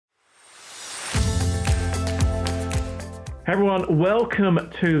Everyone,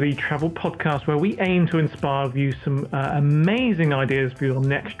 welcome to the Travel Podcast, where we aim to inspire you some amazing ideas for your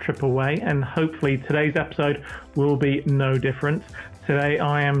next trip away, and hopefully today's episode will be no different. Today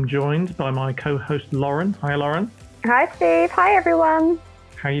I am joined by my co-host Lauren. Hi Lauren. Hi Steve. Hi everyone.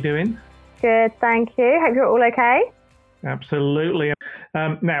 How are you doing? Good, thank you. Hope you're all okay. Absolutely.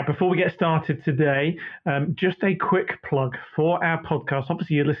 Now, before we get started today, just a quick plug for our podcast.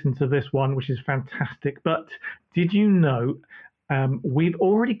 Obviously, you listen to this one, which is fantastic. But did you know we've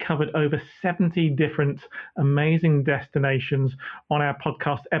already covered over 70 different amazing destinations on our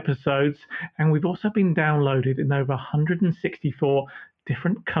podcast episodes, and we've also been downloaded in over 164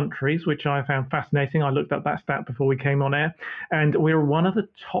 different countries, which I found fascinating. I looked up that stat before we came on air, and we're one of the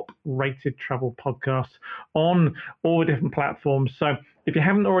top rated travel podcasts on all the different platforms. So if you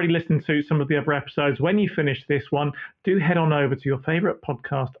haven't already listened to some of the other episodes, when you finish this one, do head on over to your favorite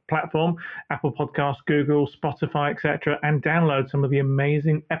podcast platform, Apple Podcasts, Google, Spotify, etc., and download some of the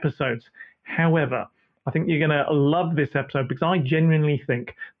amazing episodes. However, I think you're going to love this episode because I genuinely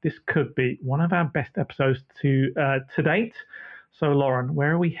think this could be one of our best episodes to date. So, Lauren,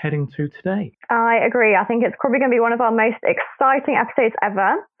 where are we heading to today? I agree. I think it's probably going to be one of our most exciting episodes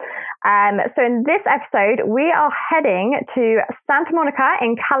ever. So in this episode, we are heading to Santa Monica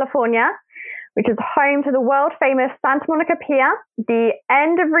in California, which is home to the world-famous Santa Monica Pier, the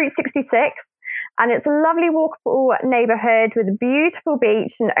end of Route 66. And it's a lovely walkable neighborhood with a beautiful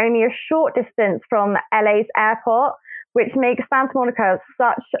beach and only a short distance from LA's airport, which makes Santa Monica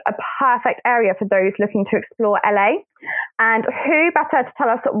such a perfect area for those looking to explore LA. And who better to tell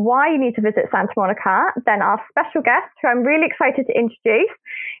us why you need to visit Santa Monica than our special guest, who I'm really excited to introduce,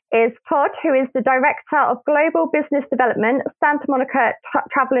 is Todd, who is the Director of Global Business Development, Santa Monica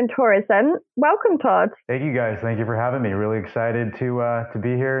Travel and Tourism. Welcome, Todd. Thank you, guys. Thank you for having me. Really excited to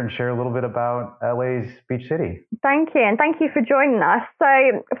be here and share a little bit about LA's beach city. Thank you, and thank you for joining us. So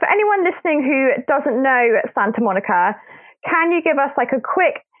for anyone listening who doesn't know Santa Monica, can you give us like a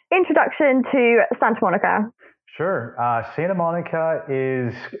quick introduction to Santa Monica? Sure. Santa Monica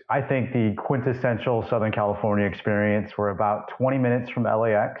is, I think, the quintessential Southern California experience. We're about 20 minutes from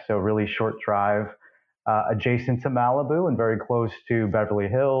LAX, so really short drive, adjacent to Malibu and very close to Beverly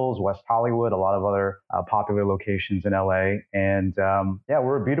Hills, West Hollywood, a lot of other popular locations in LA. And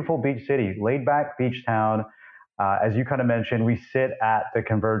we're a beautiful beach city, laid back beach town. As you kind of mentioned, we sit at the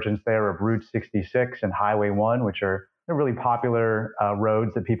convergence there of Route 66 and Highway 1, which are really popular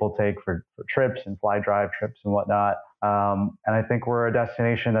roads that people take for trips and fly drive trips and whatnot. And I think we're a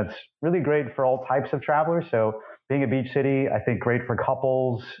destination that's really great for all types of travelers. So being a beach city, I think great for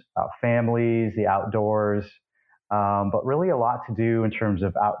couples, families, the outdoors, but really a lot to do in terms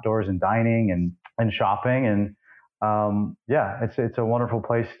of outdoors and dining and shopping. And it's a wonderful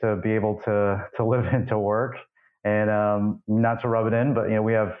place to be able to live and to work. And not to rub it in, but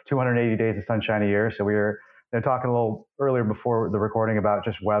we have 280 days of sunshine a year. So we were talking a little earlier before the recording about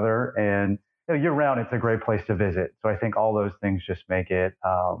just weather, and year round, it's a great place to visit. So I think all those things just make it,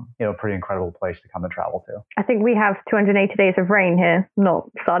 a pretty incredible place to come and travel to. I think we have 280 days of rain here,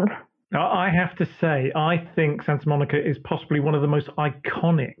 not sun. I have to say, I think Santa Monica is possibly one of the most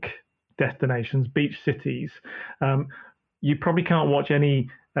iconic destinations, beach cities. You probably can't watch any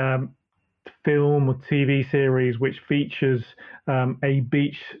film or TV series which features a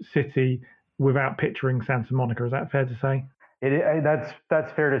beach city without picturing Santa Monica. Is that fair to say?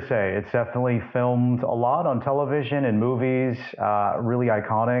 That's fair to say. It's definitely filmed a lot on television and movies, really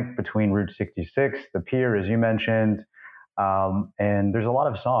iconic between Route 66, the pier, as you mentioned. And there's a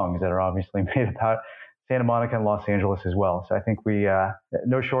lot of songs that are obviously made about Santa Monica and Los Angeles as well. So I think we,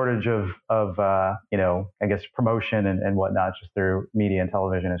 no shortage of I guess promotion and whatnot just through media and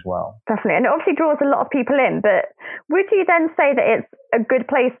television as well. Definitely. And it obviously draws a lot of people in, but would you then say that it's a good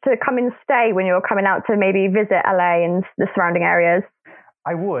place to come and stay when you're coming out to maybe visit LA and the surrounding areas?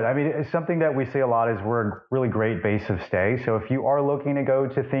 I would. I mean, it's something that we see a lot is we're a really great base of stay. So if you are looking to go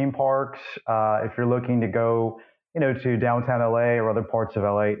to theme parks, if you're looking to go to downtown LA or other parts of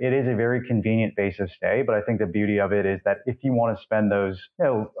LA, it is a very convenient base of stay. But I think the beauty of it is that if you want to spend those,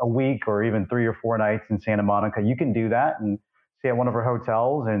 a week or even 3 or 4 nights in Santa Monica, you can do that and stay at one of our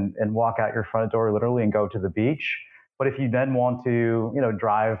hotels and walk out your front door literally and go to the beach. But if you then want to,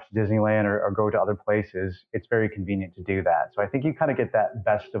 drive to Disneyland or go to other places, it's very convenient to do that. So I think you kind of get that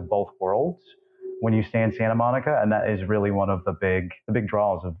best of both worlds when you stay in Santa Monica, and that is really one of the big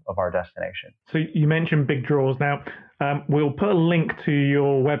draws of our destination. So you mentioned big draws. Now, we'll put a link to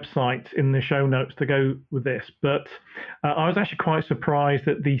your website in the show notes to go with this, but I was actually quite surprised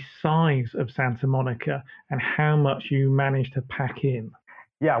at the size of Santa Monica and how much you managed to pack in.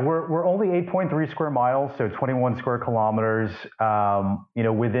 Yeah, we're only 8.3 square miles, so 21 square kilometers.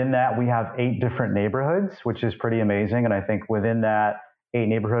 Within that, we have 8 different neighborhoods, which is pretty amazing. And I think within that 8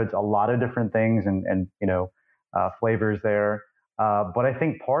 neighborhoods, a lot of different things and flavors there. But I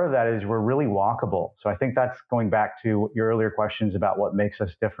think part of that is we're really walkable. So I think that's going back to your earlier questions about what makes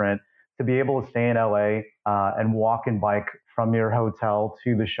us different. To be able to stay in LA and walk and bike from your hotel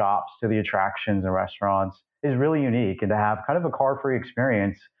to the shops, to the attractions and restaurants is really unique, and to have kind of a car-free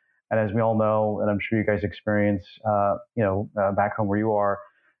experience. And as we all know, and I'm sure you guys experience, back home where you are,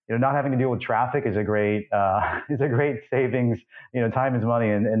 not having to deal with traffic is a great is a great savings. Time is money,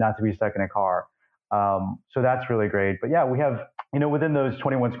 and not to be stuck in a car. So that's really great. But yeah, we have within those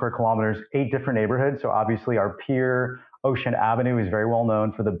 21 square kilometers, 8 different neighborhoods. So obviously, our Pier Ocean Avenue is very well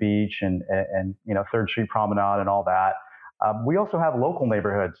known for the beach and Third Street Promenade and all that. We also have local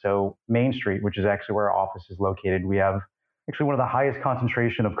neighborhoods. So Main Street, which is actually where our office is located, we have actually one of the highest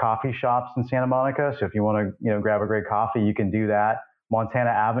concentration of coffee shops in Santa Monica. So if you want to, grab a great coffee, you can do that. Montana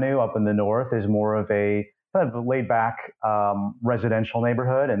Avenue up in the north is more of a kind of a laid back residential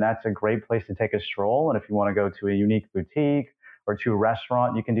neighborhood, and that's a great place to take a stroll. And if you want to go to a unique boutique or to a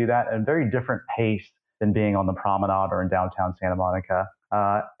restaurant, you can do that at a very different pace than being on the promenade or in downtown Santa Monica.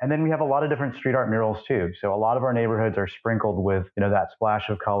 And then we have a lot of different street art murals too. So a lot of our neighborhoods are sprinkled with, that splash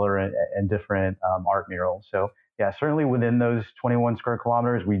of color and different art murals. So yeah, certainly within those 21 square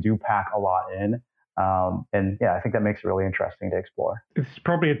kilometers, we do pack a lot in. And yeah, I think that makes it really interesting to explore. It's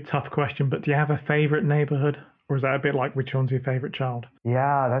probably a tough question, but do you have a favorite neighborhood? Or is that a bit like which one's your favorite child?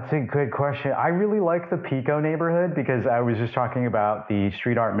 Yeah, that's a good question. I really like the Pico neighborhood because I was just talking about the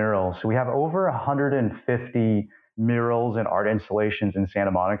street art murals. So we have over 150 murals and art installations in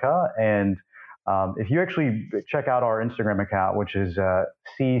Santa Monica. And if you actually check out our Instagram account, which is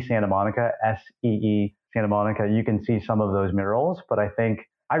See Santa Monica, SEE Santa Monica, you can see some of those murals. But I think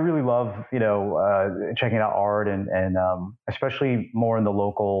I really love, checking out art and especially more in the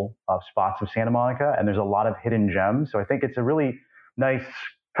local spots of Santa Monica. And there's a lot of hidden gems. So I think it's a really nice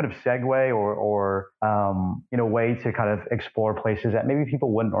kind of segue or way to kind of explore places that maybe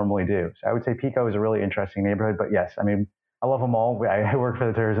people wouldn't normally do. So I would say Pico is a really interesting neighborhood. But yes, I mean, I love them all. I work for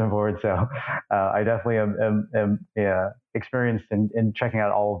the tourism board, so I definitely am experienced in checking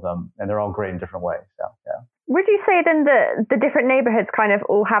out all of them, and they're all great in different ways. So yeah. Would you say then that the different neighborhoods kind of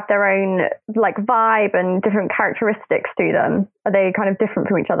all have their own like vibe and different characteristics to them? Are they kind of different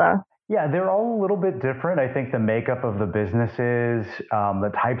from each other? Yeah, they're all a little bit different. I think the makeup of the businesses,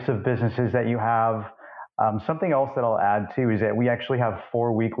 the types of businesses that you have. Something else that I'll add too is that we actually have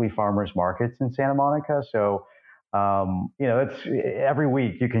 4 weekly farmers markets in Santa Monica. So it's every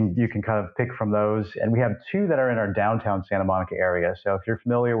week you can kind of pick from those, and we have 2 that are in our downtown Santa Monica area. So if you're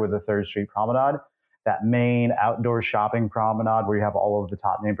familiar with the Third Street Promenade, that main outdoor shopping promenade where you have all of the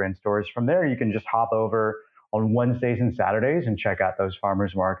top name brand stores, from there you can just hop over on Wednesdays and Saturdays and check out those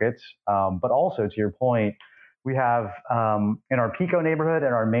farmers markets. But also to your point, we have in our Pico neighborhood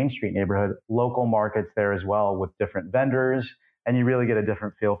and our Main Street neighborhood local markets there as well with different vendors, and you really get a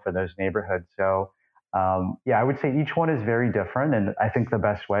different feel for those neighborhoods. So I would say each one is very different. And I think the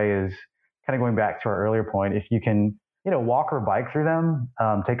best way is kind of going back to our earlier point. If you can, walk or bike through them,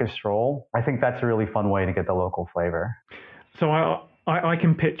 take a stroll, I think that's a really fun way to get the local flavor. So I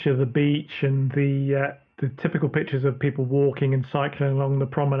can picture the beach and the typical pictures of people walking and cycling along the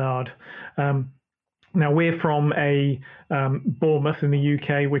promenade. Now we're from a Bournemouth in the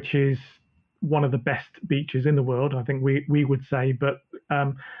UK, which is one of the best beaches in the world, I think we would say. But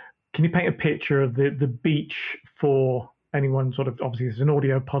can you paint a picture of the beach for anyone? Sort of, obviously it's an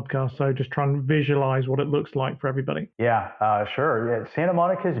audio podcast, so just try and visualize what it looks like for everybody. Yeah, sure. Yeah, Santa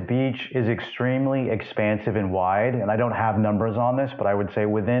Monica's beach is extremely expansive and wide, and I don't have numbers on this, but I would say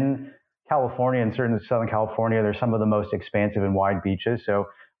within California and certainly Southern California, there's some of the most expansive and wide beaches. So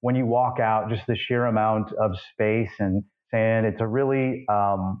when you walk out, just the sheer amount of space and sand, it's a really,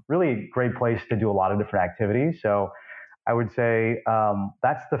 really great place to do a lot of different activities. So I would say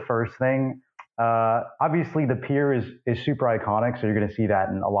that's the first thing. Obviously, the pier is super iconic, so you're going to see that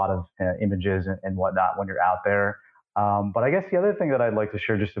in a lot of images and whatnot when you're out there. But I guess the other thing that I'd like to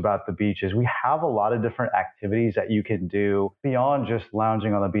share just about the beach is we have a lot of different activities that you can do beyond just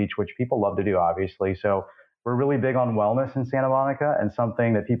lounging on the beach, which people love to do, obviously. So we're really big on wellness in Santa Monica, and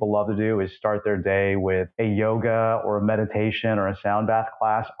something that people love to do is start their day with a yoga or a meditation or a sound bath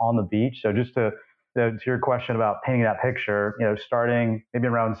class on the beach. So just to your question about painting that picture, starting maybe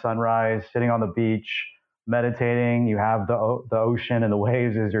around sunrise, sitting on the beach, meditating, you have the ocean and the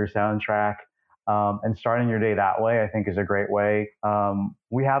waves as your soundtrack, and starting your day that way, I think is a great way.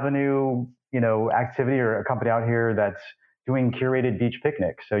 We have a new, activity or a company out here that's doing curated beach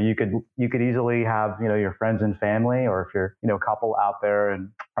picnics. So you could easily have, your friends and family, or if you're, a couple out there and,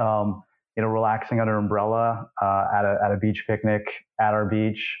 relaxing under an umbrella at a beach picnic at our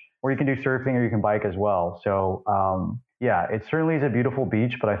beach, or you can do surfing or you can bike as well. So yeah, it certainly is a beautiful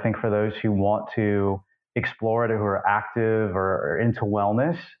beach, but I think for those who want to explore it, who are active or into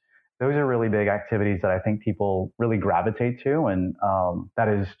wellness, those are really big activities that I think people really gravitate to. And that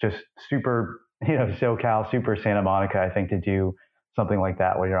is just super, SoCal, super Santa Monica, I think, to do something like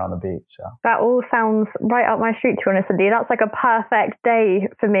that when you're on the beach. So that all sounds right up my street, to be honest with you. That's like a perfect day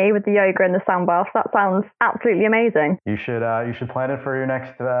for me with the yoga and the sound bath. That sounds absolutely amazing. You should plan it for your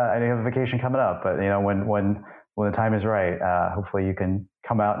next any vacation coming up. But when the time is right, hopefully you can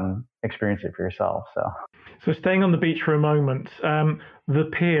come out and experience it for yourself. So staying on the beach for a moment, the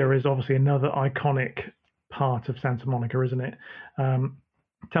pier is obviously another iconic part of Santa Monica, isn't it?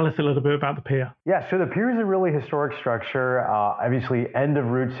 Tell us a little bit about the pier. Yeah, so the pier is a really historic structure, obviously end of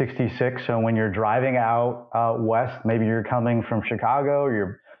Route 66. So when you're driving out west, maybe you're coming from Chicago, or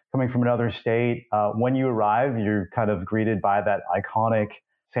you're coming from another state, when you arrive, you're kind of greeted by that iconic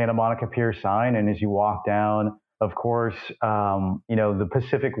Santa Monica Pier sign. And as you walk down, of course, the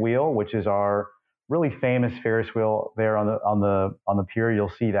Pacific Wheel, which is our really famous Ferris wheel there on the pier,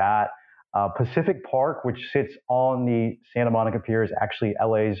 you'll see that. Pacific Park, which sits on the Santa Monica Pier, is actually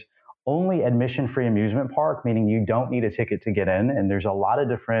LA's only admission-free amusement park, meaning you don't need a ticket to get in. And there's a lot of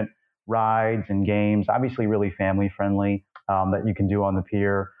different rides and games, obviously really family-friendly, that you can do on the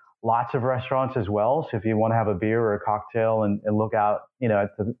pier. Lots of restaurants as well. So if you want to have a beer or a cocktail and look out,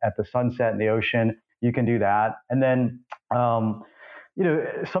 at the sunset and the ocean, you can do that. And then,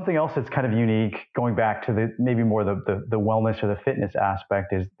 something else that's kind of unique, going back to maybe more the wellness or the fitness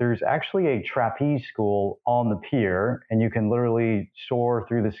aspect, is there's actually a trapeze school on the pier, and you can literally soar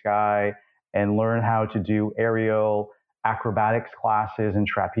through the sky and learn how to do aerial acrobatics classes and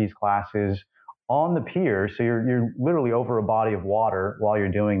trapeze classes on the pier. So you're literally over a body of water while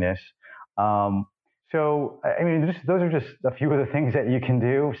you're doing this. So I mean, those are just a few of the things that you can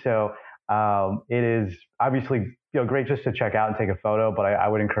do. So it is obviously great just to check out and take a photo, but I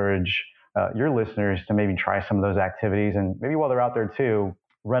would encourage your listeners to maybe try some of those activities, and maybe while they're out there too,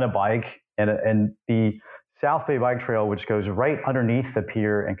 rent a bike. And the South Bay Bike Trail, which goes right underneath the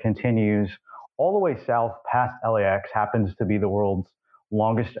pier and continues all the way south past LAX, happens to be the world's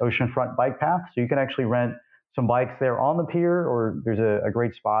longest oceanfront bike path. So you can actually rent some bikes there on the pier, or there's a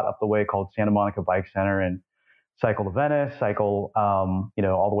great spot up the way called Santa Monica Bike Center, and cycle to Venice, cycle,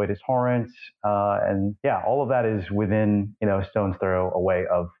 all the way to Torrance. And yeah, all of that is within, a stone's throw away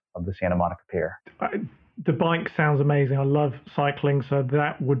of the Santa Monica Pier. The bike sounds amazing. I love cycling, so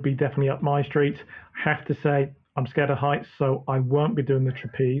that would be definitely up my street. Have to say, I'm scared of heights, so I won't be doing the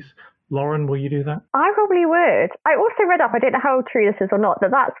trapeze. Lauren, will you do that? I probably would. I also read up, I don't know how true this is or not,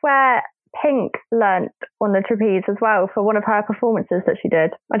 that's where Pink learnt on the trapeze as well for one of her performances that she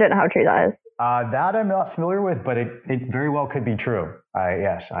did. I don't know how true that is. That I'm not familiar with, but it very well could be true. I'm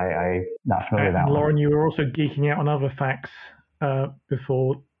not familiar with that one. Lauren, you were also geeking out on other facts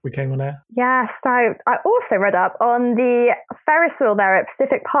before we came on air. Yeah, so I also read up on the Ferris wheel there at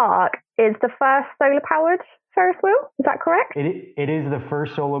Pacific Park is the first solar-powered Ferris wheel. Is that correct? It is the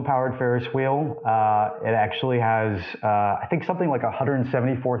first solar-powered Ferris wheel. It actually has, I think, something like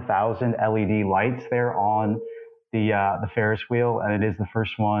 174,000 LED lights there on the Ferris wheel, and it is the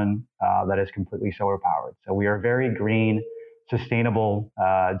first one that is completely solar-powered. So we are a very green, sustainable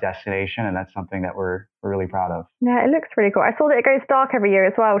destination, and that's something that we're really proud of. Yeah, it looks really cool. I saw that it goes dark every year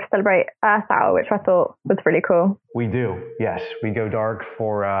as well to celebrate Earth Hour, which I thought was really cool. We do, yes. We go dark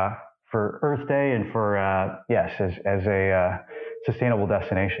for Earth Day and for as a sustainable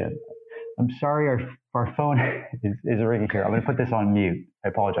destination. I'm sorry, our phone is ringing here. I'm going to put this on mute. I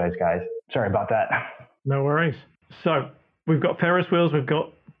apologize, guys. Sorry about that. No worries. So we've got Ferris wheels, we've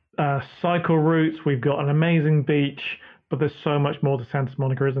got cycle routes, we've got an amazing beach, but there's so much more to Santa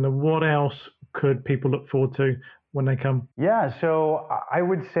Monica, isn't there? What else could people look forward to when they come? Yeah, so I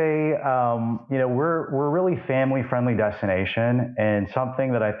would say, we're a really family-friendly destination, and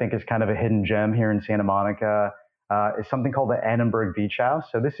something that I think is kind of a hidden gem here in Santa Monica is something called the Annenberg Beach House.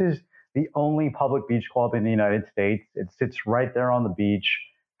 So this is the only public beach club in the United States. It sits right there on the beach,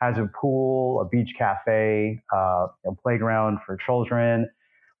 has a pool, a beach cafe, a playground for children,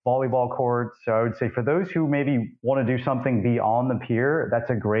 volleyball courts. So I would say for those who maybe want to do something beyond the pier, that's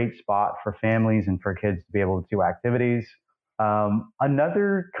a great spot for families and for kids to be able to do activities.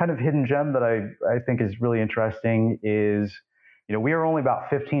 Another kind of hidden gem that I think is really interesting is, we are only about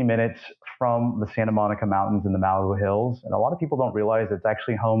 15 minutes from the Santa Monica Mountains and the Malibu Hills. And a lot of people don't realize it's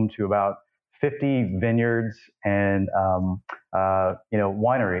actually home to about 50 vineyards and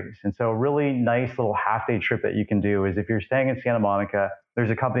wineries. And so a really nice little half-day trip that you can do is if you're staying in Santa Monica,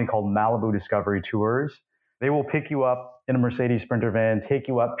 there's a company called Malibu Discovery Tours. They will pick you up in a Mercedes Sprinter van, take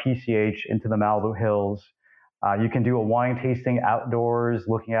you up PCH into the Malibu Hills. You can do a wine tasting outdoors,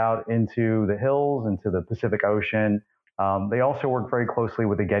 looking out into the hills, into the Pacific Ocean. They also work very closely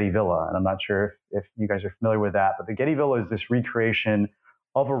with the Getty Villa, and I'm not sure if you guys are familiar with that, but the Getty Villa is this recreation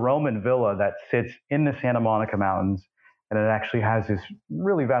of a Roman villa that sits in the Santa Monica Mountains, and it actually has this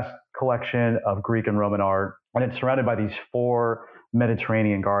really vast collection of Greek and Roman art, and it's surrounded by these 4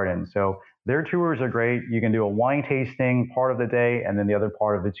 Mediterranean gardens. So their tours are great. You can do a wine tasting part of the day, and then the other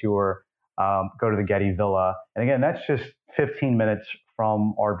part of the tour, go to the Getty Villa. And again, that's just 15 minutes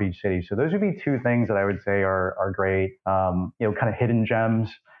from our beach city. So those would be 2 things that I would say are great, kind of hidden gems.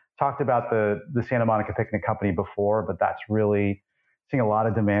 Talked about the Santa Monica Picnic Company before, but that's really seeing a lot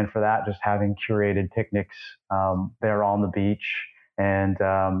of demand for that, just having curated picnics there on the beach. And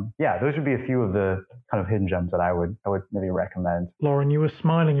those would be a few of the kind of hidden gems that I would maybe recommend. Lauren, you were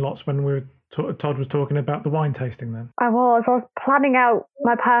smiling lots when Todd was talking about the wine tasting then. I was planning out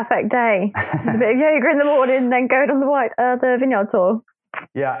my perfect day. A bit of yoga in the morning, then going on the vineyard tour.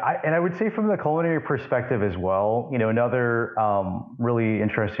 Yeah, I would say from the culinary perspective as well, another really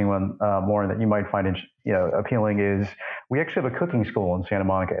interesting one, Lauren, that you might find appealing is we actually have a cooking school in Santa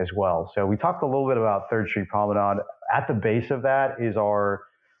Monica as well. So we talked a little bit about Third Street Promenade. At the base of that is our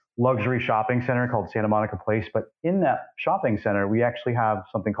luxury shopping center called Santa Monica Place. But in that shopping center, we actually have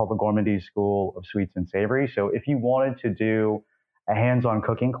something called the Gourmandise School of Sweets and Savory. So if you wanted to do a hands-on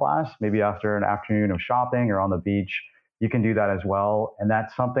cooking class, maybe after an afternoon of shopping or on the beach, you can do that as well. And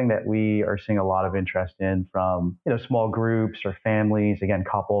that's something that we are seeing a lot of interest in from, small groups or families, again,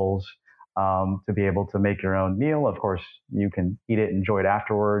 couples, to be able to make your own meal. Of course, you can eat it, enjoy it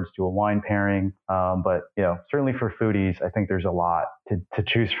afterwards, do a wine pairing. But, certainly for foodies, I think there's a lot to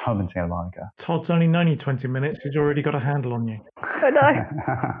choose from in Santa Monica. Todd's only known you 20 minutes. He's already got a handle on you. I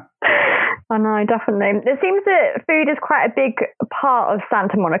know. I know, definitely. It seems that food is quite a big part of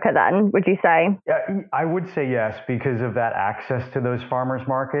Santa Monica then, would you say? Yeah, I would say yes, because of that access to those farmers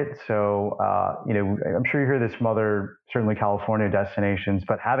markets. So, I'm sure you hear this from other, certainly California destinations,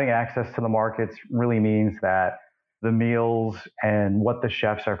 but having access to the markets really means that the meals and what the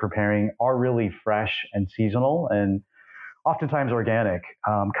chefs are preparing are really fresh and seasonal and oftentimes organic,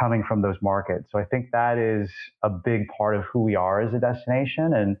 coming from those markets. So I think that is a big part of who we are as a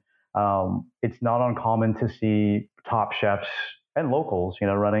destination. And it's not uncommon to see top chefs and locals,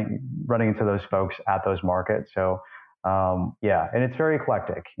 running into those folks at those markets. So, and it's very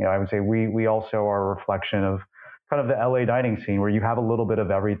eclectic. I would say we also are a reflection of kind of the LA dining scene where you have a little bit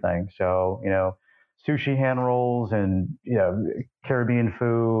of everything. So, sushi hand rolls and, Caribbean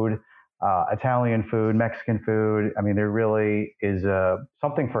food, Italian food, Mexican food. I mean, there really is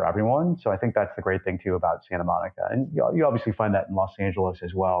something for everyone. So I think that's the great thing too about Santa Monica. And you obviously find that in Los Angeles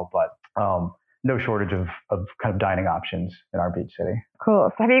as well, but no shortage of kind of dining options in our beach city. Cool.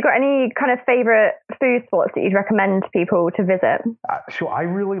 So have you got any kind of favorite food spots that you'd recommend people to visit? So I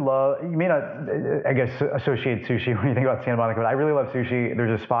really love, you may not, I guess, associate sushi when you think about Santa Monica, but I really love sushi.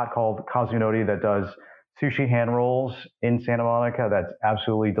 There's a spot called Kazunori that does sushi hand rolls in Santa Monica. That's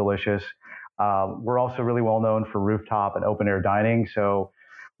absolutely delicious. We're also really well known for rooftop and open air dining. So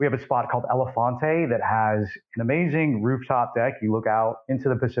we have a spot called Elefante that has an amazing rooftop deck. You look out into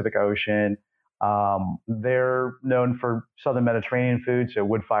the Pacific Ocean. They're known for Southern Mediterranean food, so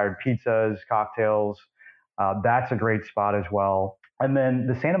wood-fired pizzas, cocktails. That's a great spot as well. And then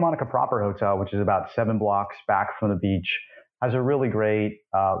the Santa Monica Proper Hotel, which is about 7 blocks back from the beach, has a really great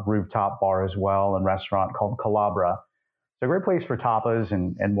rooftop bar as well and restaurant called Calabra. It's a great place for tapas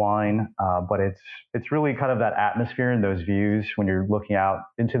and wine, but it's really kind of that atmosphere and those views when you're looking out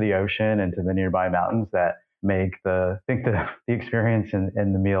into the ocean and to the nearby mountains that make the experience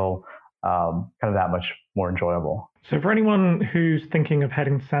and the meal kind of that much more enjoyable. So for anyone who's thinking of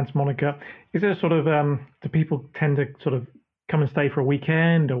heading to Santa Monica, is there sort of, do people tend to sort of come and stay for a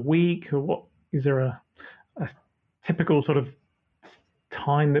weekend, a week, or what? Is there a typical sort of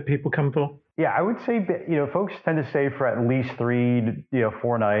time that people come for? Yeah, I would say, folks tend to stay for at least 3 to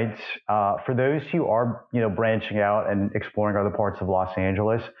 4 nights. For those who are, branching out and exploring other parts of Los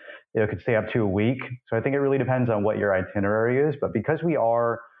Angeles, it could stay up to a week. So I think it really depends on what your itinerary is. But because we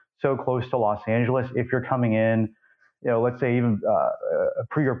are so close to Los Angeles, if you're coming in, let's say even a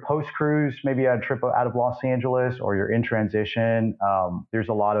pre or post cruise, maybe a trip out of Los Angeles, or you're in transition, there's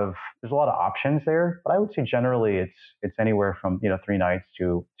a lot of options there. But I would say generally it's anywhere from 3 nights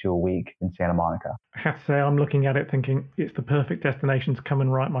to a week in Santa Monica. I have to say I'm looking at it thinking it's the perfect destination to come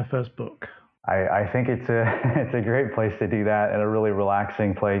and write my first book. I think it's a it's a great place to do that, and a really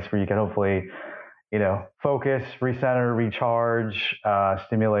relaxing place where you can hopefully, focus, recenter, recharge,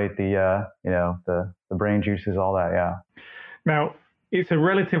 stimulate the brain juices, all that. Yeah. Now, it's a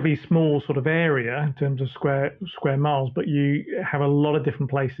relatively small sort of area in terms of square miles, but you have a lot of different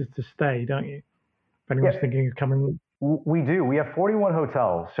places to stay, don't you? If anyone's Yeah. thinking of coming. We do. We have 41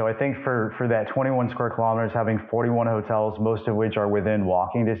 hotels. So I think for that 21 square kilometers, having 41 hotels, most of which are within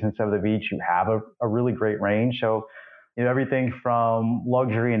walking distance of the beach, you have a really great range. So, everything from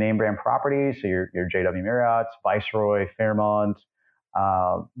luxury and name brand properties, so your JW Marriott's, Viceroy, Fairmont.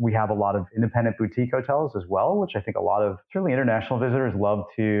 We have a lot of independent boutique hotels as well, which I think a lot of certainly international visitors love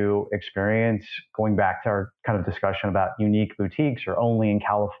to experience. Going back to our kind of discussion about unique boutiques or only in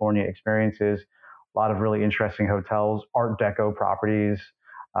California experiences, a lot of really interesting hotels, Art Deco properties.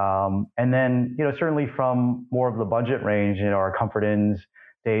 And then, certainly from more of the budget range, our Comfort Inns,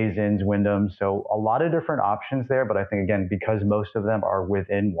 Days Inns, Wyndhams. So a lot of different options there. But I think, again, because most of them are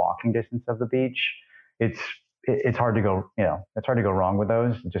within walking distance of the beach, it's it's hard to go, it's hard to go wrong with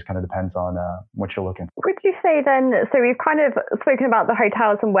those. It just kind of depends on what you're looking for. Would you say then, so we've kind of spoken about the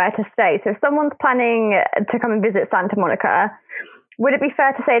hotels and where to stay. So if someone's planning to come and visit Santa Monica, would it be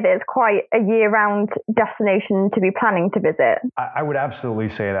fair to say that it's quite a year-round destination to be planning to visit? I would absolutely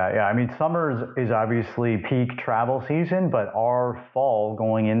say that. Yeah. I mean, summer is obviously peak travel season, but our fall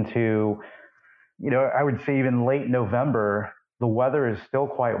going into, I would say even late November, the weather is still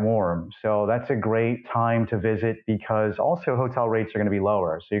quite warm. So that's a great time to visit because also hotel rates are going to be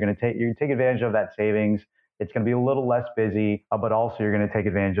lower. So you take advantage of that savings. It's going to be a little less busy, but also you're going to take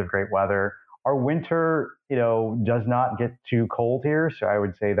advantage of great weather. Our winter, does not get too cold here. So I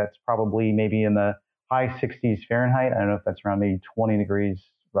would say that's probably maybe in the high 60s Fahrenheit. I don't know if that's around maybe 20 degrees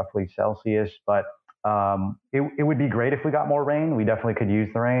roughly Celsius, but it would be great if we got more rain. We definitely could use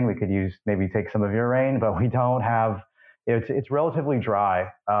the rain. We could maybe take some of your rain, but we don't have. It's relatively dry,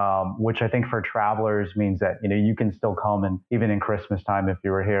 which I think for travelers means that you can still come, and even in Christmas time if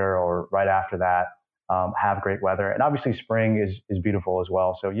you were here or right after that, have great weather. And obviously spring is beautiful as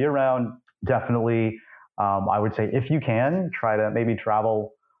well. So year round, definitely, I would say if you can try to maybe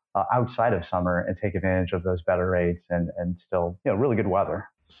travel outside of summer and take advantage of those better rates and still really good weather.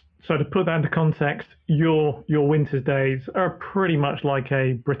 So to put that into context, your winter's days are pretty much like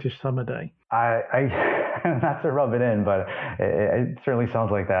a British summer day. I not to rub it in, but it certainly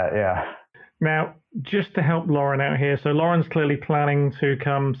sounds like that. Yeah. Now, just to help Lauren out here, so Lauren's clearly planning to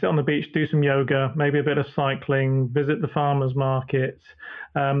come sit on the beach, do some yoga, maybe a bit of cycling, visit the farmers markets,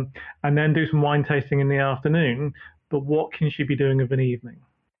 and then do some wine tasting in the afternoon. But what can she be doing of an evening?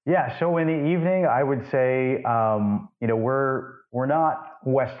 Yeah, so in the evening, I would say, we're not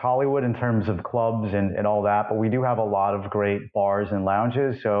West Hollywood in terms of clubs and all that, but we do have a lot of great bars and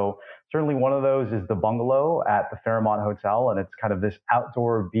lounges. So certainly one of those is the Bungalow at the Fairmont Hotel, and it's kind of this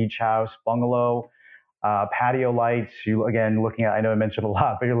outdoor beach house bungalow, patio lights. You again looking at, I know I mentioned a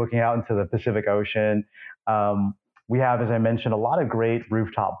lot, but you're looking out into the Pacific Ocean. We have, as I mentioned, a lot of great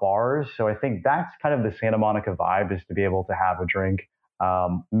rooftop bars. So I think that's kind of the Santa Monica vibe, is to be able to have a drink,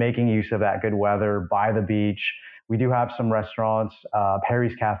 making use of that good weather by the beach. We do have some restaurants.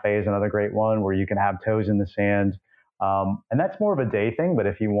 Perry's Cafe is another great one where you can have toes in the sand. And that's more of a day thing. But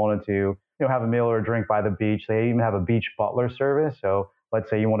if you wanted to, have a meal or a drink by the beach, they even have a beach butler service. So let's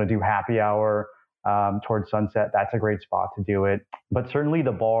say you want to do happy hour towards sunset, that's a great spot to do it. But certainly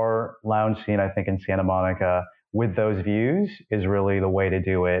the bar lounge scene, I think in Santa Monica with those views is really the way to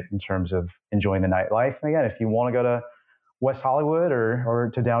do it in terms of enjoying the nightlife. And again, if you want to go to West Hollywood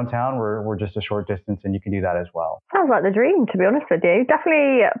or to downtown, we're just a short distance, and you can do that as well. Sounds like the dream, to be honest with you.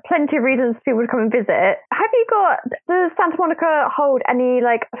 Definitely plenty of reasons for people to come and visit. Does Santa Monica hold any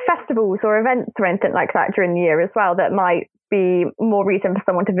festivals or events or anything like that during the year as well that might be more reason for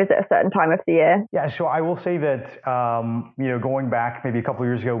someone to visit a certain time of the year? Yeah, so I will say that, going back maybe a couple of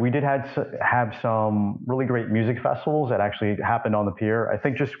years ago, we did have some really great music festivals that actually happened on the pier. I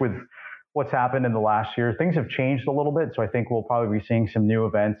think just with what's happened in the last year, things have changed a little bit. So I think we'll probably be seeing some new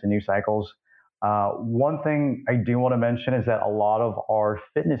events and new cycles. One thing I do want to mention is that a lot of our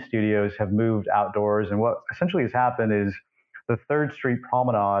fitness studios have moved outdoors. And what essentially has happened is the 3rd Street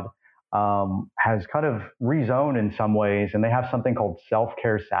Promenade has kind of rezoned in some ways. And they have something called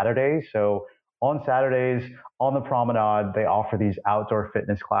Self-Care Saturdays. So on Saturdays on the promenade, they offer these outdoor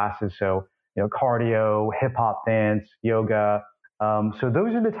fitness classes. So, cardio, hip hop dance, yoga. So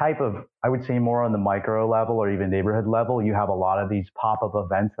those are the type of, I would say more on the micro level or even neighborhood level, you have a lot of these pop-up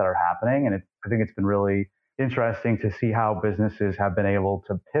events that are happening. And I think it's been really interesting to see how businesses have been able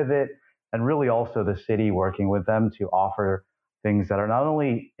to pivot, and really also the city working with them to offer things that are not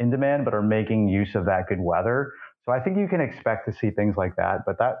only in demand, but are making use of that good weather. So I think you can expect to see things like that,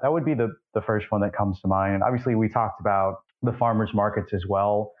 but that would be the first one that comes to mind. And obviously we talked about the farmers markets as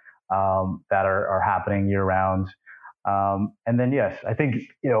well, that are happening year round. And then, yes, I think,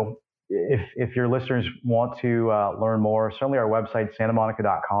 if your listeners want to learn more, certainly our website,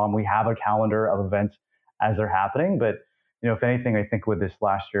 santamonica.com, we have a calendar of events as they're happening. But, if anything, I think with this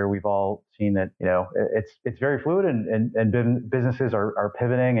last year, we've all seen that, it's very fluid and businesses are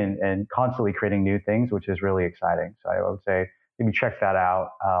pivoting and constantly creating new things, which is really exciting. So I would say maybe check that out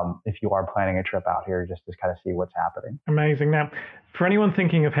if you are planning a trip out here, just to kind of see what's happening. Amazing. Now, for anyone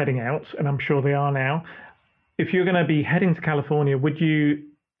thinking of heading out, and I'm sure they are now, if you're going to be heading to California, would you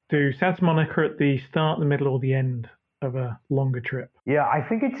do Santa Monica at the start, the middle, or the end of a longer trip? Yeah, I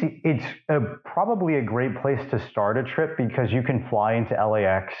think it's probably a great place to start a trip, because you can fly into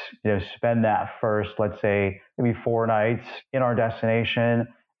LAX, spend that first, let's say, maybe 4 nights in our destination.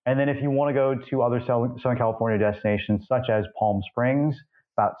 And then if you want to go to other Southern California destinations, such as Palm Springs,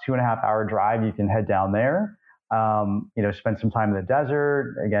 about 2.5-hour drive, you can head down there, spend some time in the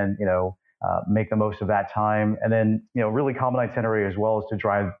desert. Again, make the most of that time. And then, really common itinerary as well is to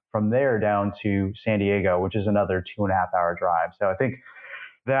drive from there down to San Diego, which is another 2.5-hour drive. So I think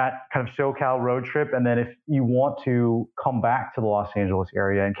that kind of SoCal road trip. And then if you want to come back to the Los Angeles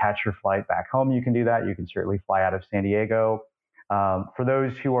area and catch your flight back home, you can do that. You can certainly fly out of San Diego. For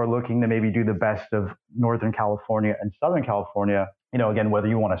those who are looking to maybe do the best of Northern California and Southern California, again, whether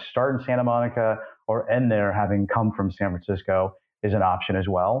you want to start in Santa Monica or end there, having come from San Francisco, is an option as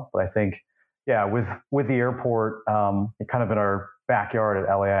well. But I think, yeah, with the airport kind of in our backyard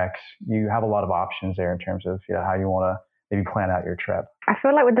at LAX, you have a lot of options there in terms of how you want to maybe plan out your trip. I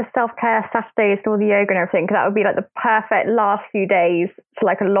feel like with the self-care Saturdays and all the yoga and everything, that would be like the perfect last few days to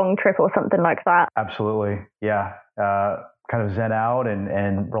like a long trip or something like that. Absolutely. Yeah. Kind of zen out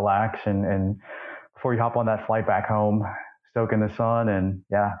and relax and before you hop on that flight back home, soak in the sun. And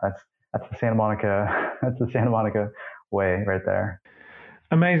yeah, that's the Santa Monica way right there.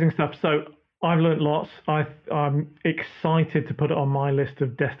 Amazing stuff. So I've learned lots. I'm excited to put it on my list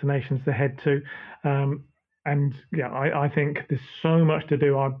of destinations to head to. And yeah, I think there's so much to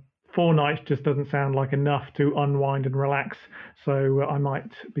do. 4 nights just doesn't sound like enough to unwind and relax. So I might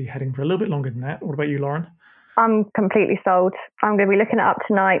be heading for a little bit longer than that. What about you, Lauren? I'm completely sold. I'm going to be looking it up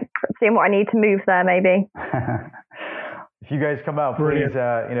tonight, seeing what I need to move there maybe. If you guys come out, please,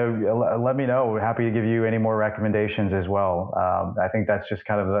 let me know. We're happy to give you any more recommendations as well. I think that's just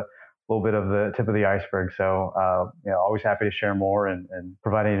kind of a little bit of the tip of the iceberg. So, always happy to share more and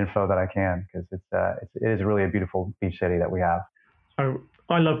provide any info that I can, because it is really a beautiful beach city that we have. Oh,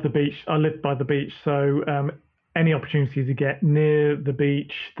 I love the beach. I live by the beach. So, any opportunity to get near the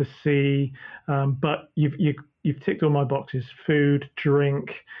beach, the sea, but you've ticked all my boxes: food,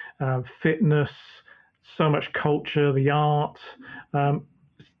 drink, fitness, so much culture, the art.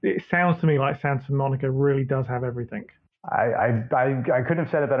 It sounds to me like Santa Monica really does have everything. I couldn't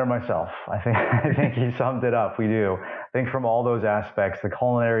have said it better myself. I think you summed it up. We do. I think from all those aspects, the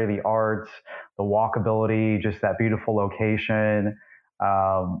culinary, the arts, the walkability, just that beautiful location,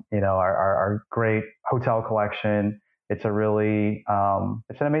 our great hotel collection. It's a really,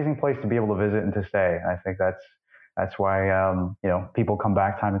 it's an amazing place to be able to visit and to stay. I think that's why, people come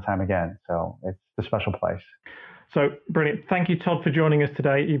back time and time again. So it's a special place. So brilliant. Thank you, Todd, for joining us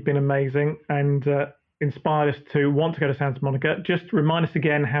today. You've been amazing and inspired us to want to go to Santa Monica. Just remind us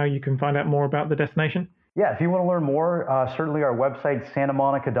again how you can find out more about the destination. Yeah, if you want to learn more, certainly our website,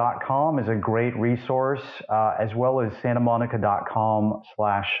 santamonica.com, is a great resource, as well as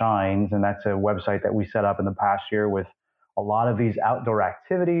santamonica.com/shines. And that's a website that we set up in the past year with a lot of these outdoor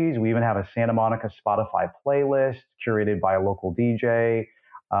activities. We even have a Santa Monica Spotify playlist curated by a local DJ.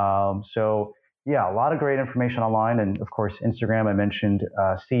 So yeah, a lot of great information online. And of course, Instagram, I mentioned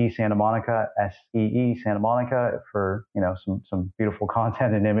See Santa Monica, SEE Santa Monica, for some beautiful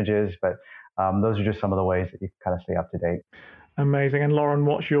content and images. But those are just some of the ways that you can kind of stay up to date. Amazing. And Lauren,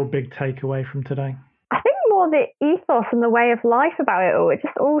 what's your big takeaway from today? I think more the ethos and the way of life about it all. It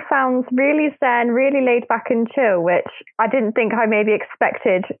just all sounds really zen, really laid back and chill, which I didn't think I maybe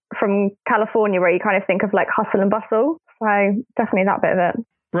expected from California, where you kind of think of like hustle and bustle. So definitely that bit of it.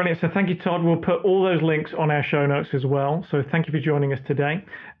 Brilliant. So thank you, Todd. We'll put all those links on our show notes as well. So thank you for joining us today.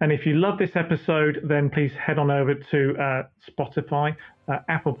 And if you love this episode, then please head on over to Spotify,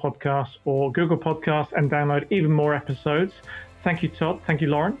 Apple Podcasts, or Google Podcasts and download even more episodes. Thank you, Todd. Thank you,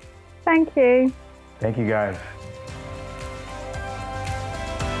 Lauren. Thank you. Thank you, guys.